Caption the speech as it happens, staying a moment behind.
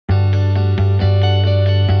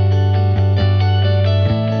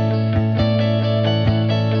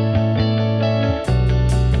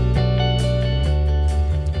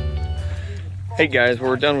Hey guys,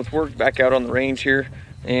 we're done with work, back out on the range here,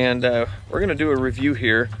 and we're going to do a review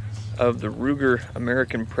here of the Ruger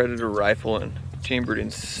American Predator rifle and chambered in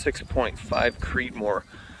 6.5 Creedmoor.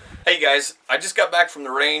 Hey guys, I just got back from the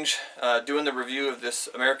range doing the review of this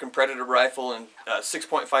American Predator rifle and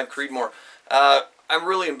 6.5 Creedmoor. I'm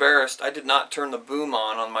really embarrassed. I did not turn the boom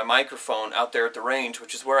on my microphone out there at the range,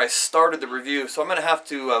 which is where I started the review. So I'm going to have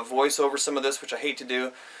to voice over some of this, which I hate to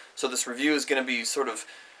do. So this review is going to be sort of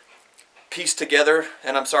pieced together,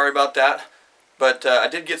 and I'm sorry about that. But I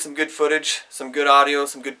did get some good footage, some good audio,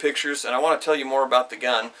 some good pictures, and I want to tell you more about the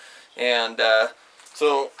gun. And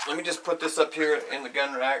so let me just put this up here in the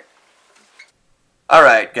gun rack.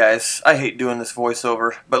 Alright guys, I hate doing this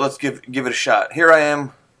voiceover, but let's give it a shot. Here I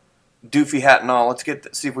am, doofy hat and all. Let's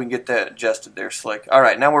see if we can get that adjusted there, slick.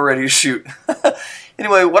 Alright, now we're ready to shoot.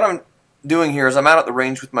 Anyway, what I'm doing here is I'm out at the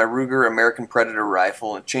range with my Ruger American Predator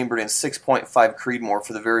rifle and chambered in 6.5 Creedmoor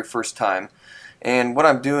for the very first time. And what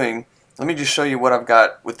I'm doing, let me just show you what I've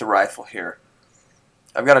got with the rifle here.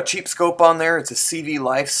 I've got a cheap scope on there. It's a CV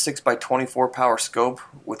Life 6x24 power scope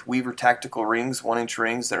with Weaver tactical rings, 1-inch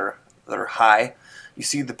rings that are high. You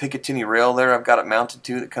see the Picatinny rail there I've got it mounted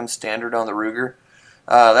to that comes standard on the Ruger.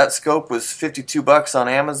 That scope was $52 on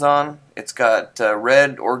Amazon. It's got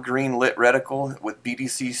red or green lit reticle with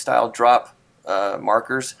BDC style drop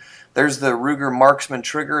markers. There's the Ruger Marksman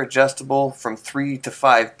trigger, adjustable from 3 to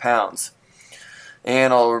 5 pounds.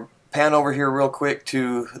 And I'll pan over here real quick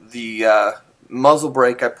to the muzzle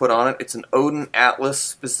brake I put on it. It's an Odin Atlas,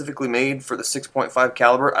 specifically made for the 6.5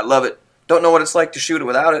 caliber. I love it. Don't know what it's like to shoot it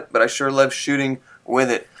without it, but I sure love shooting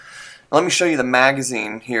with it. Let me show you the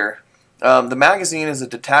magazine here. The magazine is a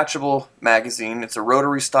detachable magazine. It's a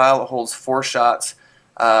rotary style. It holds 4 shots.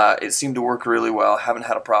 It seemed to work really well. I haven't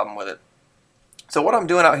had a problem with it. So what I'm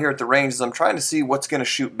doing out here at the range is I'm trying to see what's going to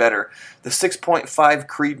shoot better. The 6.5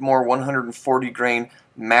 Creedmoor 140 grain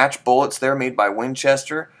match bullets there made by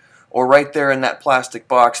Winchester, or right there in that plastic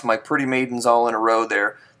box, my Pretty Maidens all in a row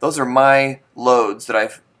there. Those are my loads that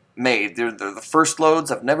I've made. They're the first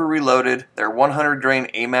loads. I've never reloaded. They're 100 grain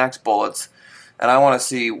AMAX bullets. And I want to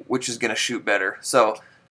see which is going to shoot better. So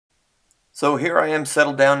here I am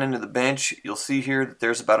settled down into the bench. You'll see here that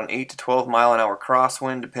there's about an 8 to 12 mile an hour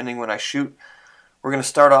crosswind depending when I shoot. We're going to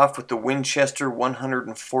start off with the Winchester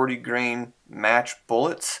 140 grain match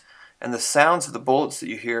bullets. And the sounds of the bullets that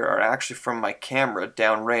you hear are actually from my camera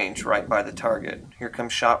downrange right by the target. Here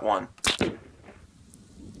comes shot 1.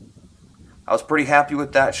 I was pretty happy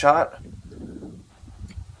with that shot.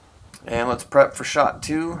 And let's prep for shot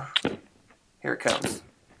 2. Here it comes.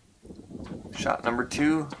 Shot number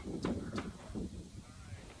 2.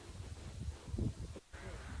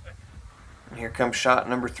 And here comes shot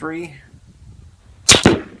number 3.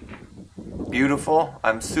 Beautiful.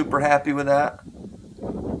 I'm super happy with that.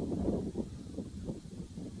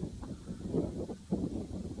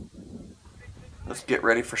 Let's get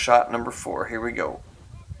ready for shot number 4. Here we go.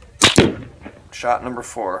 Shot number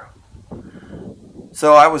 4.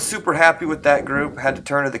 So I was super happy with that group. I had to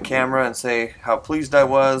turn to the camera and say how pleased I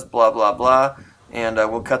was, blah blah blah, and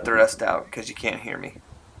we'll cut the rest out because you can't hear me.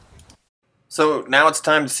 So now it's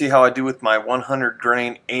time to see how I do with my 100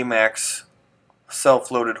 grain AMAX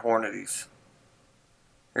self-loaded Hornadies.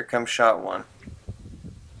 Here comes shot 1.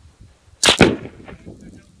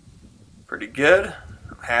 Pretty good.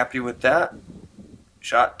 I'm happy with that.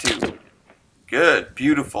 Shot 2. Good.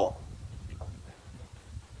 Beautiful.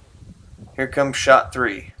 Here comes shot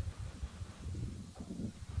 3.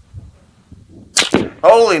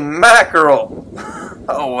 Holy mackerel!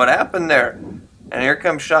 Oh, what happened there? And here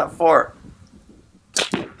comes shot 4.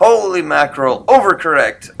 Holy mackerel!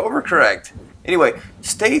 Overcorrect! Overcorrect! Anyway,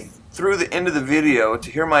 stay through the end of the video to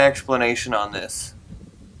hear my explanation on this.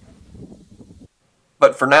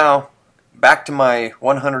 But for now, back to my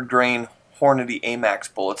 100 grain Hornady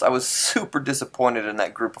AMAX bullets. I was super disappointed in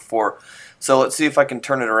that group of 4. So let's see if I can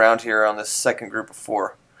turn it around here on this second group of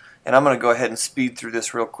 4. And I'm going to go ahead and speed through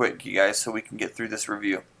this real quick, you guys, so we can get through this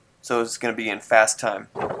review. So it's going to be in fast time.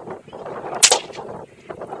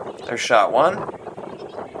 There's shot 1.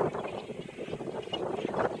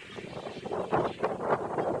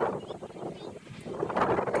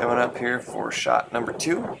 Coming up here for shot number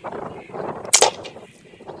 2.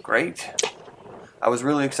 Great. I was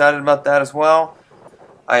really excited about that as well.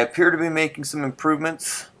 I appear to be making some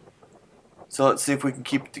improvements. So let's see if we can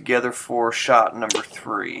keep it together for shot number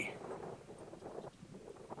 3.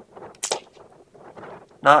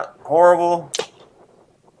 Not horrible.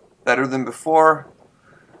 Better than before.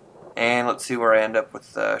 And let's see where I end up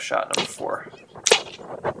with shot number 4.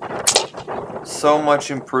 So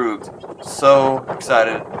much improved. So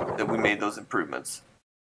excited that we made those improvements.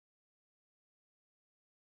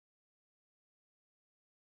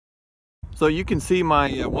 So you can see my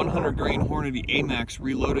 100 grain Hornady AMAX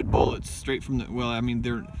reloaded bullets straight from the, well, I mean,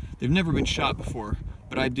 they've never been shot before,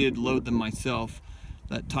 but I did load them myself.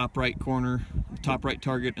 That top right corner, the top right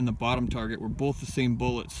target, and the bottom target were both the same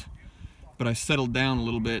bullets, but I settled down a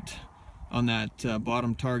little bit on that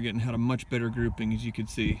bottom target and had a much better grouping, as you can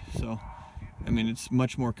see. So I mean, it's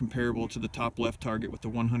much more comparable to the top left target with the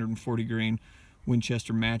 140 grain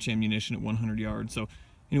Winchester match ammunition at 100 yards. So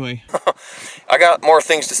anyway, I got more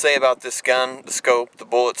things to say about this gun, the scope, the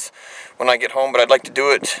bullets when I get home, but I'd like to do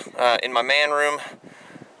it in my man room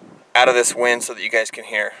out of this wind so that you guys can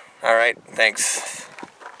hear. All right, thanks.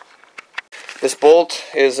 This bolt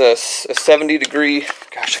is a 70 degree,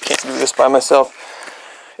 gosh, I can't do this by myself.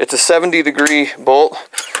 It's a 70 degree bolt,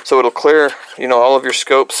 so it'll clear, you know, all of your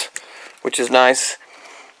scopes, which is nice.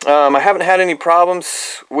 I haven't had any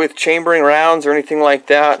problems with chambering rounds or anything like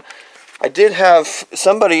that. I did have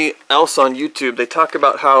somebody else on YouTube, they talk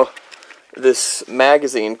about how this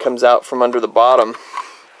magazine comes out from under the bottom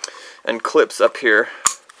and clips up here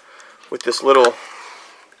with this little,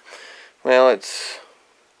 well, it's,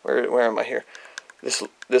 where am I here?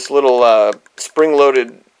 This little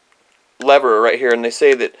spring-loaded lever right here, and they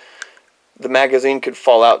say that the magazine could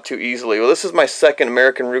fall out too easily. Well, this is my second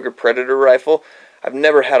American Ruger Predator rifle. I've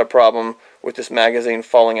never had a problem with this magazine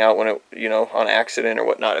falling out when it, you know, on accident or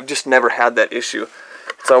whatnot. I've just never had that issue.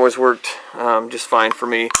 It's always worked just fine for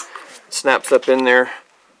me. Snaps up in there,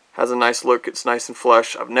 has a nice look, it's nice and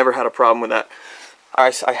flush. I've never had a problem with that.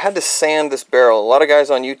 I had to sand this barrel. A lot of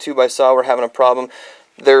guys on YouTube I saw were having a problem.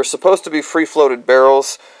 They're supposed to be free-floated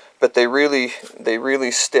barrels, but they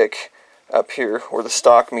really stick up here where the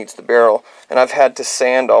stock meets the barrel, and I've had to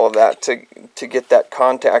sand all of that to get that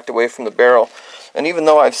contact away from the barrel. And even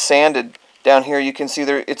though I've sanded down here, you can see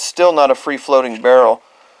there it's still not a free-floating barrel,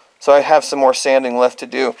 so I have some more sanding left to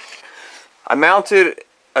do. I mounted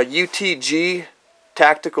a UTG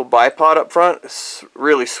tactical bipod up front. It's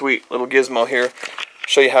really sweet little gizmo here.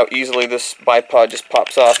 Show you how easily this bipod just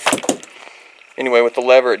pops off. Anyway, with the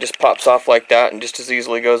lever, it just pops off like that and just as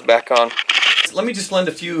easily goes back on. Let me just lend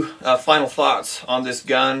a few final thoughts on this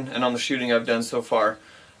gun and on the shooting I've done so far.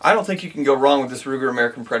 I don't think you can go wrong with this Ruger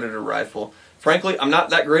American Predator rifle. Frankly, I'm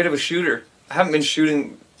not that great of a shooter. I haven't been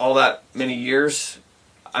shooting all that many years.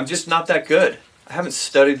 I'm just not that good. I haven't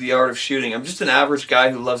studied the art of shooting. I'm just an average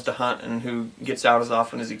guy who loves to hunt and who gets out as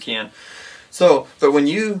often as he can. So, but when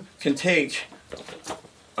you can take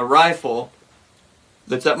a rifle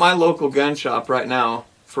that's at my local gun shop right now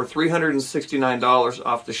for $369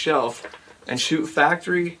 off the shelf and shoot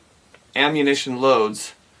factory ammunition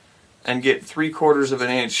loads and get 3/4 of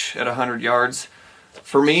an inch at 100 yards,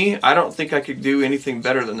 for me, I don't think I could do anything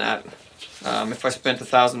better than that if I spent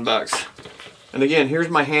 $1,000. And again, here's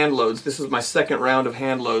my hand loads. This is my second round of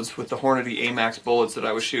hand loads with the Hornady AMAX bullets that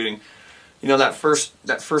I was shooting. You know, that first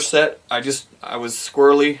set, I was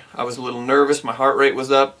squirrely, I was a little nervous, my heart rate was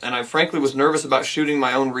up, and I frankly was nervous about shooting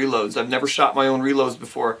my own reloads. I've never shot my own reloads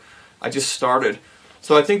before. I just started.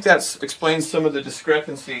 So I think that explains some of the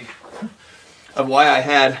discrepancy of why I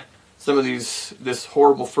had some of this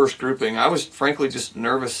horrible first grouping. I was frankly just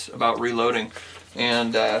nervous about reloading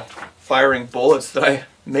and firing bullets that I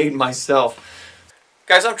made myself.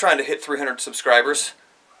 Guys, I'm trying to hit 300 subscribers.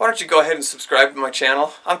 Why don't you go ahead and subscribe to my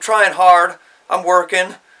channel? I'm trying hard. I'm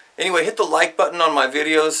working. Anyway, hit the like button on my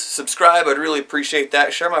videos. Subscribe. I'd really appreciate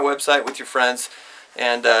that. Share my website with your friends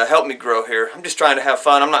and help me grow here. I'm just trying to have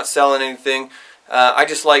fun. I'm not selling anything. I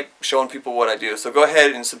just like showing people what I do. So go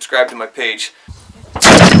ahead and subscribe to my page.